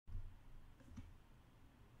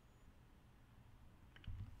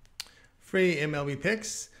free MLB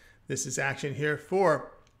picks. This is action here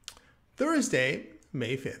for Thursday,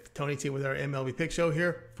 May 5th. Tony T with our MLB pick show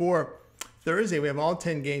here for Thursday. We have all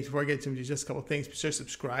 10 games. Before I get to just a couple things, be sure to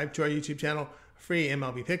subscribe to our YouTube channel. Free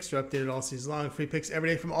MLB picks. They're updated all season long. Free picks every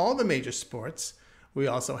day from all the major sports. We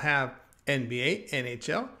also have NBA,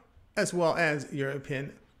 NHL, as well as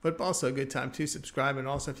European football. So a good time to subscribe. And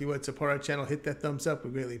also, if you would support our channel, hit that thumbs up.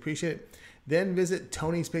 We greatly appreciate it. Then visit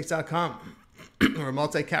Tony'sPicks.com, our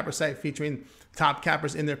multi-capper site featuring top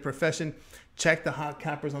cappers in their profession. Check the hot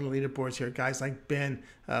cappers on the leaderboards here. Guys like Ben,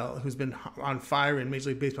 who's been on fire in Major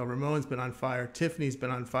League Baseball. Ramon's been on fire. Tiffany's been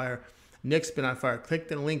on fire. Nick's been on fire. Click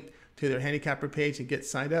the link to their handicapper page and get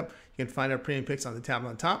signed up. You can find our premium picks on the tab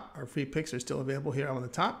on the top. Our free picks are still available here on the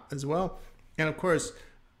top as well. And of course,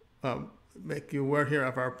 make you aware here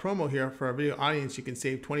of our promo here for our video audience. You can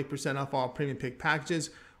save 20% off all premium pick packages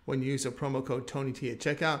when you use a promo code TonyT at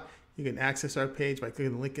checkout. You can access our page by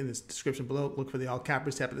clicking the link in the description below. Look for the All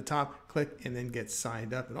Cappers tab at the top. Click and then get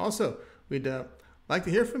signed up. And also, we'd like to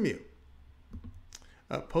hear from you.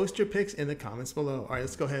 Post your picks in the comments below. All right,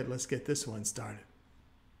 let's go ahead. Let's get this one started.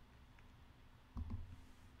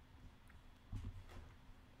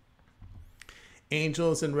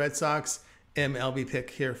 Angels and Red Sox MLB pick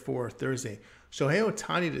here for Thursday. Shohei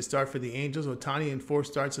Ohtani to start for the Angels. Ohtani in 4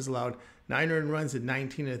 starts has allowed 9 earned runs in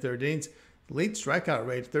 19 1/3 innings. Lead strikeout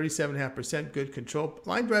rate 37.5%. Good control.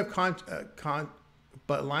 Line drive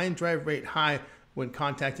line drive rate high when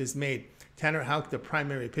contact is made. Tanner Houck, the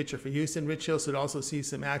primary pitcher for Houston. Rich Hill should also see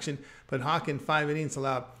some action, but Houck in 5 innings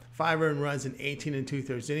allowed 5 earned runs in 18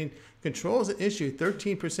 2/3 innings. Control is an issue.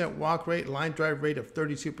 13% walk rate. Line drive rate of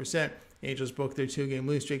 32%. Angels broke their 2-game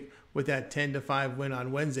losing streak with that 10-5 win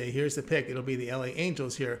on Wednesday. Here's the pick. It'll be the LA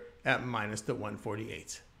Angels here at minus the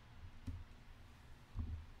 148.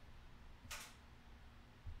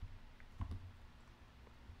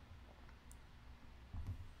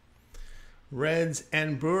 Reds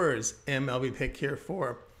and Brewers MLB pick here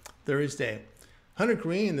for Thursday. Hunter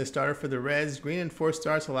Green, the starter for the Reds. Green in 4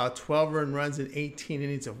 starts allowed 12 earned runs in 18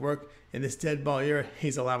 innings of work. In this dead ball era,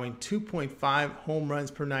 he's allowing 2.5 home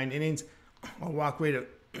runs per 9 innings, a walk rate of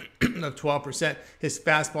 12%. His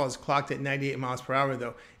fastball is clocked at 98 miles per hour,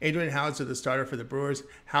 though. Adrian Hauser, the starter for the Brewers.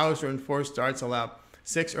 Hauser in 4 starts allowed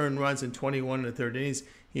 6 earned runs in 21 1/3 innings.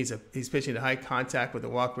 He's pitching to high contact with a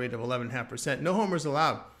walk rate of 11.5%. No homers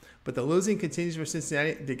allowed. But the losing continues for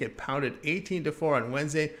Cincinnati. They get pounded 18-4 on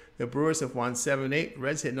Wednesday. The Brewers have won 7-8.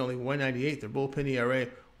 Reds hitting only 198. Their bullpen ERA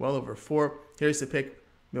well over 4. Here's the pick.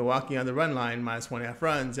 Milwaukee on the run line, minus 1.5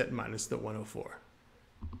 runs at minus the 104.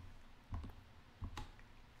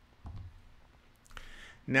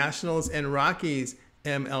 Nationals and Rockies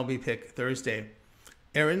MLB pick Thursday.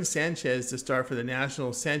 Aaron Sanchez to start for the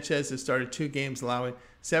Nationals. Sanchez has started 2 games, allowing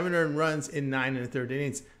 7 earned runs in 9 1/3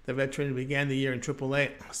 innings. The veteran began the year in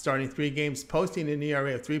AAA, starting 3 games, posting an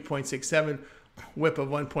ERA of 3.67, whip of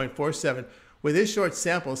 1.47. With his short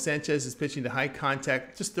sample, Sanchez is pitching to high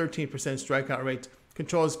contact, just 13% strikeout rate.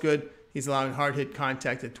 Control is good. He's allowing hard hit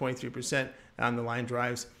contact at 23% on the line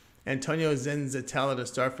drives. Antonio Zenzatella to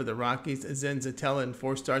start for the Rockies. Zenzatella in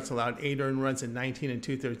 4 starts allowed 8 earned runs in 19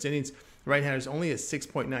 2/3 innings. The right-hander's only a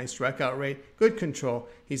 6.9 strikeout rate. Good control.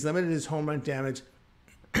 He's limited his home run damage.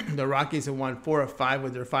 The Rockies have won 4 of 5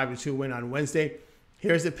 with their 5-2 win on Wednesday.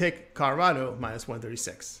 Here's the pick. Colorado minus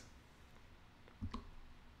 136.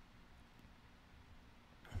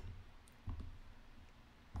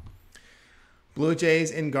 Blue Jays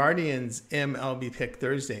and Guardians MLB pick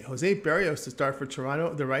Thursday. Jose Barrios to start for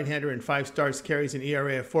Toronto. The right-hander in 5 starts carries an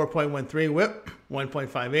ERA of 4.13, whip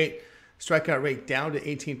 1.58. Strikeout rate down to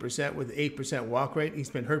 18% with 8% walk rate. He's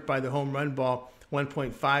been hurt by the home run ball,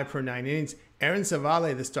 1.5 per 9 innings. Aaron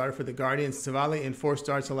Savale, the starter for the Guardians. Savale in 4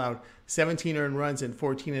 starts allowed 17 earned runs in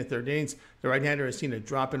 14 1/3 innings. The right-hander has seen a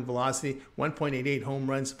drop in velocity, 1.88 home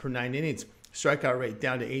runs per 9 innings. Strikeout rate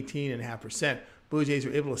down to 18.5%. Blue Jays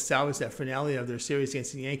were able to salvage that finale of their series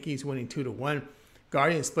against the Yankees, winning 2-1.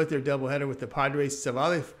 Guardians split their doubleheader with the Padres.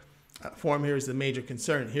 Savale form here is the major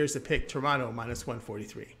concern. Here's the pick. Toronto minus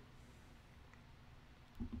 143.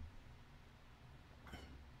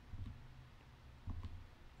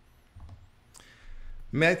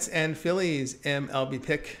 Mets and Phillies MLB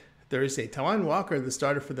pick Thursday. Taijuan Walker, the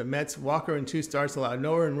starter for the Mets. Walker in 2 starts allowed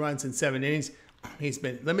no earned runs in 7 innings. He's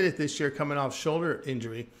been limited this year coming off shoulder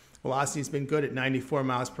injury. Velocity's been good at 94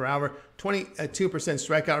 miles per hour. 22%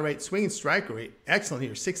 strikeout rate. Swinging strike rate, excellent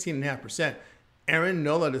here, 16.5%. Aaron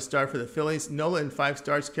Nola to start for the Phillies. Nola in 5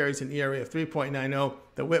 starts carries an ERA of 3.90,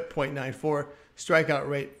 the whip 0.94. Strikeout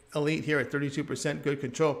rate elite here at 32%, good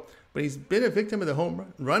control. But he's been a victim of the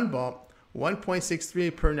home run ball. 1.63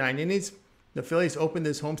 per 9 innings. The Phillies opened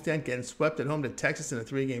this homestand getting swept at home to Texas in a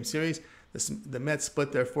 3-game series. The Mets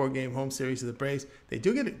split their 4-game home series of the Braves. They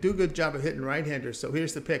do a good job of hitting right-handers. So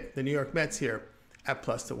here's the pick. The New York Mets here at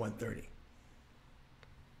plus to 130.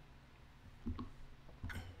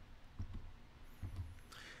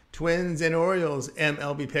 Twins and Orioles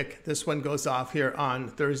MLB pick. This one goes off here on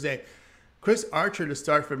Thursday. Chris Archer to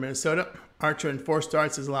start for Minnesota. Archer in 4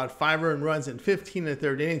 starts has allowed 5 earned runs in 15 and a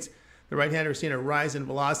third innings. The right-hander has seen a rise in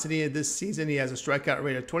velocity this season. He has a strikeout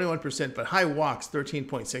rate of 21%, but high walks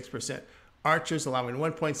 13.6%. Archer's allowing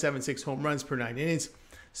 1.76 home runs per 9 innings.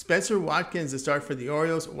 Spencer Watkins to start for the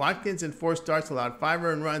Orioles. Watkins in 4 starts allowed 5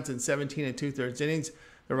 earned runs in 17 and 2/3 innings.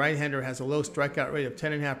 The right-hander has a low strikeout rate of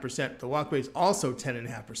 10.5%. The walk rate is also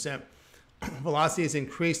 10.5%. Velocity has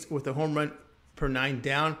increased with the home run per 9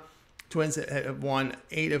 down. Twins have won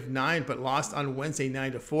 8 of 9, but lost on Wednesday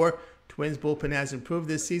 9-4. Twins bullpen has improved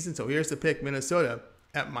this season, so here's the pick, Minnesota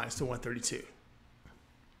at minus to 132.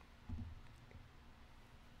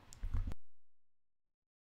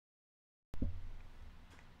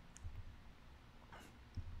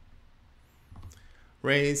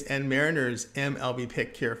 Rays and Mariners MLB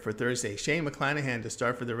pick here for Thursday. Shane McClanahan to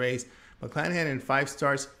start for the Rays. McClanahan in 5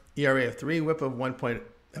 starts, ERA of 3, whip of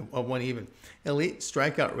 1 even. Elite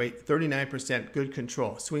strikeout rate 39%, good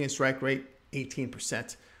control. Swing and strike rate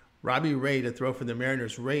 18%. Robbie Ray to throw for the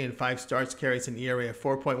Mariners. Ray in 5 starts carries an ERA of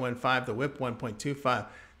 4.15, the whip 1.25.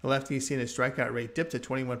 The lefty's seen his strikeout rate dip to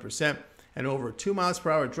 21% and over a 2 miles per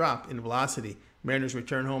hour drop in velocity. Mariners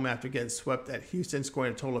return home after getting swept at Houston,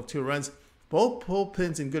 scoring a total of 2 runs. Both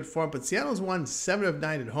bullpens in good form, but Seattle's won 7 of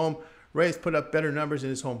 9 at home. Ray's put up better numbers in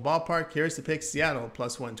his home ballpark. Here's the pick, Seattle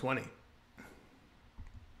plus 120.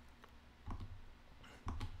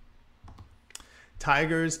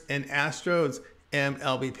 Tigers and Astros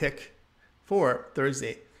MLB pick for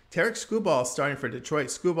Thursday. Tarek Skubal starting for Detroit.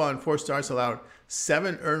 Skubal in 4 starts allowed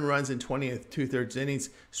 7 earned runs in 20 and 2/3 innings.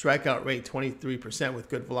 Strikeout rate 23% with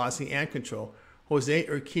good velocity and control. Jose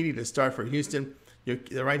Urquidy to start for Houston.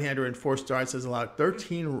 The right-hander in 4 starts has allowed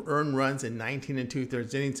 13 earned runs in 19 and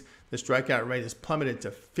 2/3 innings. The strikeout rate has plummeted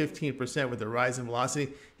to 15% with a rise in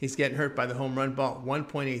velocity. He's getting hurt by the home run ball,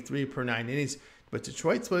 1.83 per 9 innings. But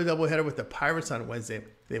Detroit split a doubleheader with the Pirates on Wednesday.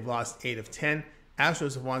 They've lost 8 of 10.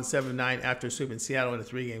 Astros have won 7-9 after sweeping Seattle in a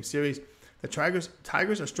 3-game series. The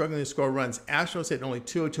Tigers are struggling to score runs. Astros hit only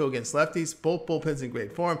 2-2 against lefties. Both bullpens in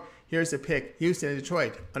great form. Here's the pick, Houston and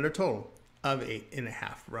Detroit under total of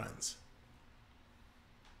 8.5 runs.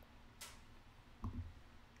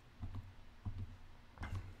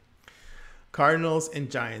 Cardinals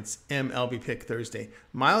and Giants MLB pick Thursday.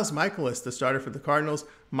 Miles Michaelis, the starter for the Cardinals.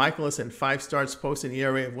 Michaelis in 5 starts posts an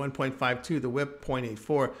ERA of 1.52, the whip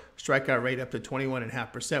 0.84, strikeout rate up to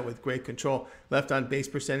 21.5% with great control. Left on base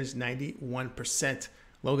percentage 91%.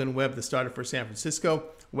 Logan Webb, the starter for San Francisco.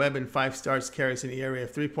 Webb in 5 starts carries an ERA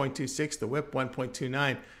of 3.26, the whip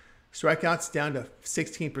 1.29. Strikeouts down to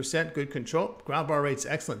 16%, good control. Ground ball rate's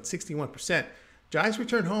excellent, 61%. Giants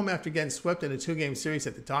return home after getting swept in a 2-game series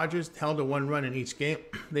at the Dodgers, held to 1 run in each game.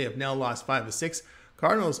 They have now lost 5 of 6.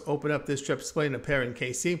 Cardinals open up this trip splitting a pair in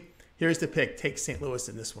KC. Here's the pick. Take St. Louis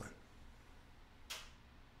in this one.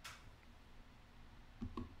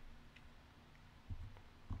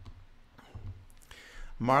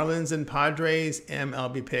 Marlins and Padres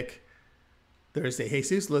MLB pick Thursday.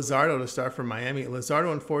 Jesus Luzardo to start for Miami.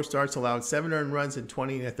 Luzardo in 4 starts allowed 7 earned runs in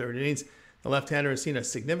 20 and a third innings. The left-hander has seen a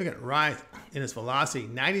significant rise in his velocity,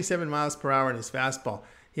 97 miles per hour in his fastball.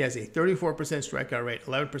 He has a 34% strikeout rate,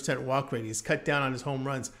 11% walk rate. He's cut down on his home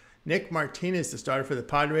runs. Nick Martinez, the starter for the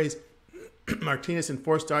Padres. Martinez in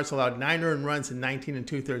 4 starts allowed 9 earned runs in 19 and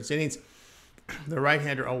 2/3 innings. The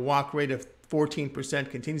right-hander, a walk rate of 14%,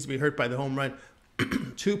 continues to be hurt by the home run,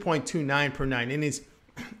 2.29 per 9 innings.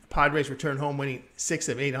 Padres return home winning 6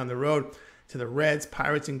 of 8 on the road to the Reds,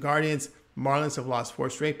 Pirates, and Guardians. Marlins have lost 4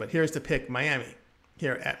 straight, but here's the pick, Miami,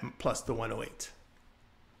 here at plus the 108.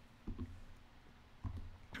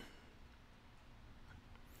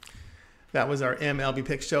 That was our MLB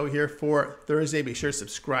Picks show here for Thursday. Be sure to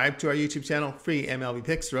subscribe to our YouTube channel. Free MLB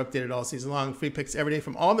Picks are updated all season long. Free picks every day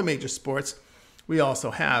from all the major sports. We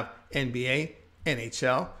also have NBA,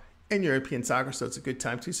 NHL, and European soccer, so it's a good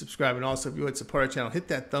time to subscribe. And also, if you would support our channel, hit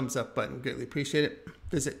that thumbs up button. We greatly appreciate it.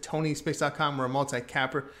 Visit TonySpace.com. We're a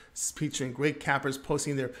multi-capper featuring great cappers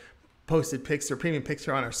posting their posted picks, their premium picks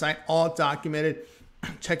are on our site, all documented.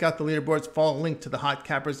 Check out the leaderboards. Follow a link to the hot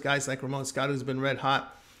cappers, guys like Ramon Scott, who's been red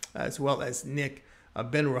hot, as well as Nick.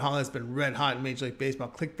 Ben Rahala has been red hot in Major League Baseball.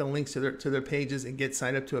 Click the links to their pages and get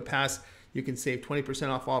signed up to a pass. You can save 20%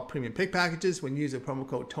 off all premium pick packages when you use the promo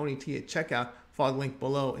code TonyT at checkout. Follow the link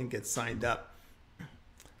below and get signed up.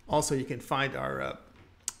 Also, you can find our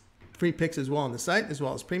free picks as well on the site, as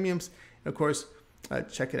well as premiums. And of course,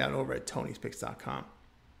 check it out over at Tony'sPicks.com.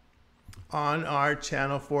 On our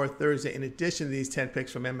channel for Thursday, in addition to these 10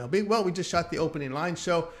 picks from MLB, well, we just shot the opening line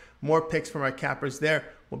show. More picks from our cappers there.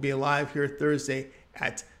 We'll be live here Thursday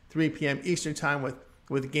at 3 p.m. Eastern time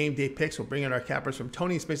with game day picks. We'll bring in our cappers from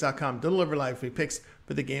Tony'sPicks.com to deliver live free picks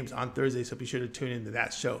for the games on Thursday, so be sure to tune into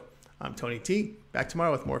that show. I'm Tony T. Back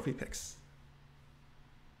tomorrow with more free picks.